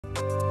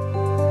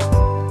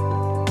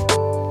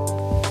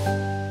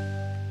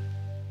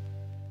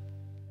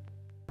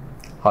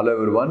Hello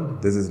everyone,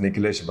 this is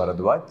Nikhilesh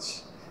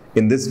Bharadwaj.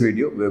 In this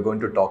video, we are going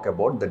to talk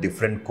about the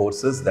different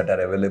courses that are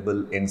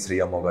available in Sri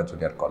Amogha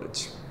Junior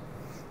College.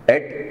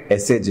 At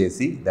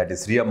SAJC, that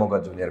is Sri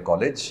Amogha Junior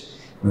College,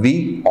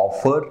 we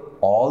offer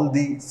all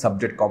the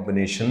subject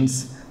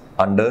combinations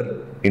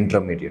under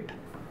intermediate.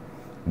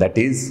 That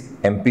is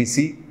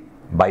MPC,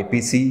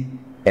 BIPC,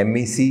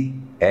 MEC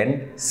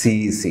and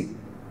CEC.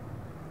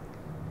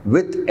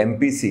 With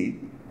MPC,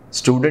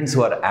 students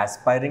who are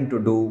aspiring to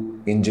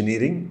do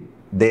engineering,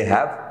 they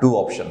have two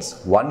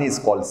options. One is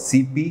called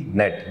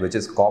CPNET, which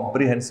is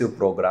Comprehensive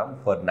Program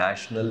for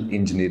National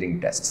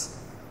Engineering Tests.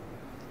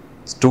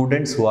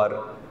 Students who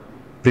are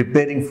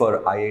preparing for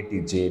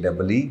IIT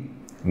JEE,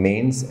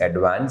 Mains,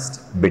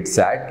 Advanced,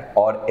 BITSAT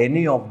or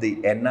any of the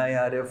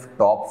NIRF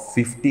top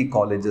 50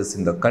 colleges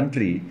in the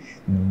country,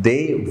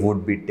 they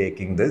would be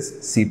taking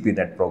this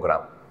CPNET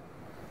program.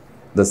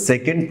 The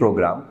second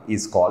program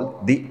is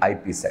called the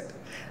IPSET.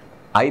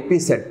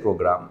 IPSET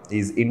program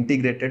is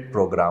integrated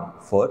program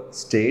for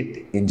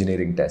state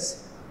engineering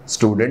tests.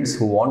 Students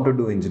who want to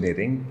do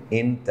engineering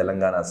in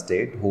Telangana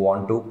state, who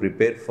want to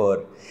prepare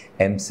for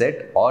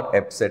MECET or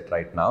EAPCET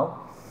right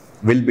now,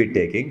 will be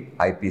taking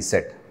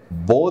IPSET.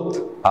 Both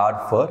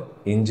are for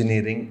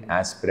engineering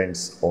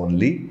aspirants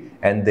only,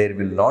 and there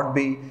will not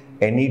be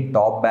any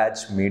top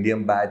batch,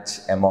 medium batch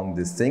among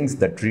these things.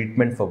 The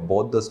treatment for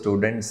both the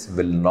students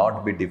will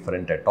not be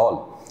different at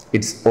all.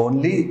 It's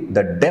only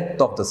the depth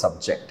of the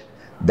subject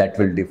that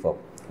will differ,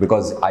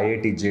 because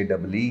IIT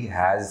JEE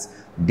has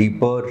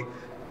deeper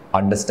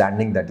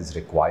understanding that is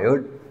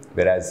required,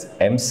 whereas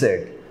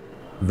MECET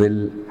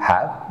will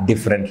have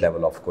different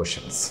level of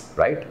questions,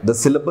 right? The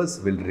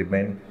syllabus will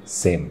remain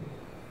same.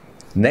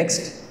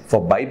 Next,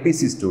 for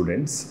BIPC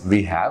students,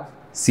 we have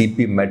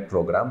CPMED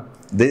program.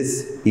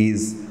 This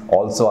is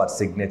also our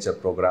signature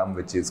program,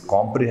 which is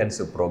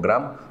comprehensive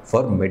program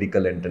for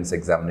medical entrance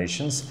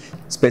examinations,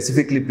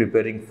 specifically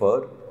preparing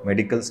for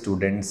medical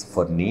students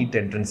for NEET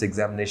entrance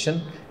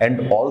examination,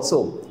 and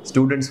also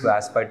students who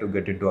aspire to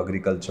get into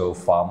agriculture,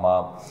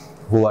 pharma,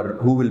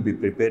 who will be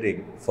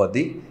preparing for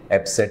the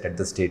EAPCET at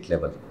the state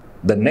level.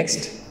 The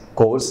next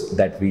course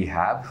that we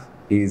have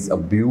is a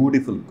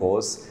beautiful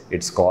course.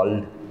 It's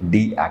called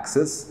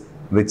D-Access,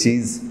 which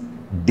is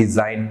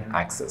Design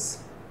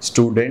Access.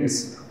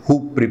 Students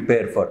who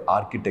prepare for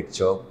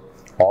architecture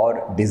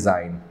or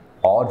design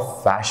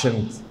or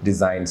fashion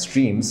design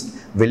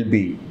streams will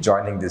be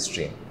joining this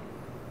stream.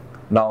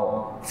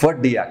 Now, for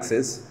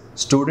D-Access,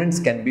 students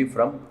can be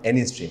from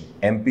any stream,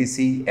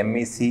 MPC,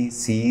 MEC,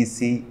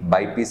 CEC,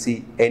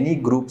 BIPC, any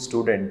group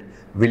student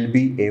will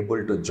be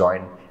able to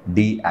join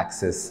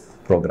D-Access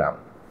program.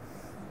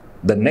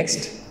 The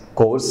next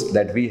course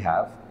that we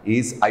have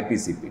is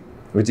IPCP,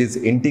 which is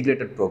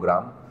integrated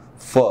program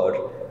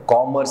for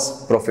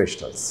commerce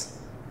professionals.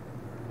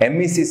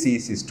 MEC,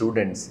 CEC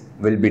students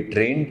will be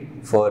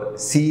trained for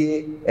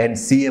CA and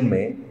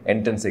CMA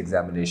entrance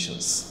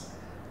examinations.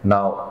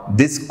 Now,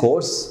 this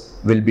course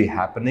will be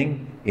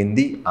happening in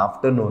the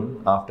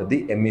afternoon after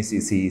the MEC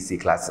CEC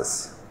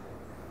classes.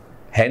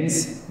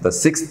 Hence, the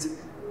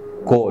sixth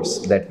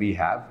course that we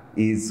have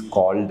is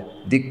called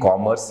the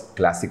Commerce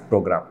Classic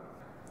Program.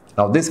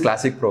 Now, this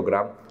classic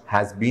program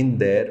has been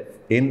there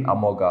in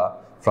Amogha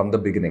from the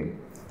beginning.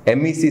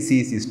 MEC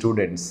CEC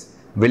students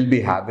will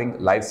be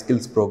having life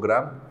skills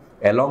program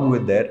along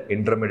with their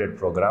intermediate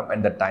program,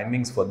 and the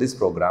timings for this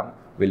program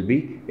will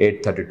be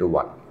 8:30 to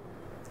 1.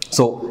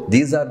 So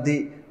these are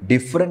the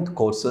different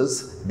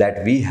courses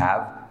that we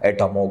have at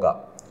Amogha.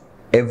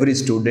 Every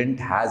student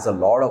has a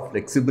lot of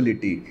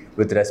flexibility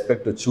with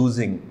respect to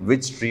choosing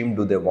which stream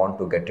do they want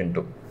to get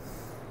into.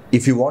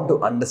 If you want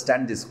to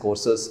understand these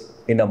courses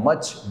in a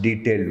much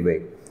detailed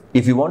way,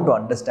 if you want to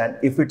understand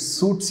if it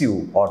suits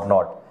you or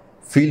not,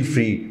 feel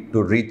free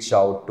to reach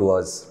out to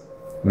us.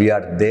 We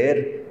are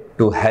there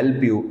to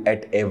help you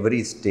at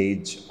every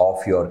stage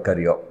of your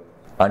career.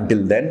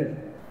 Until then,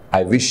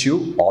 I wish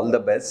you all the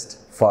best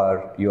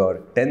for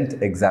your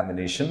 10th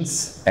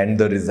examinations and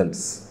the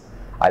results.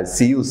 I'll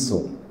see you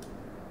soon.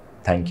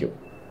 Thank you.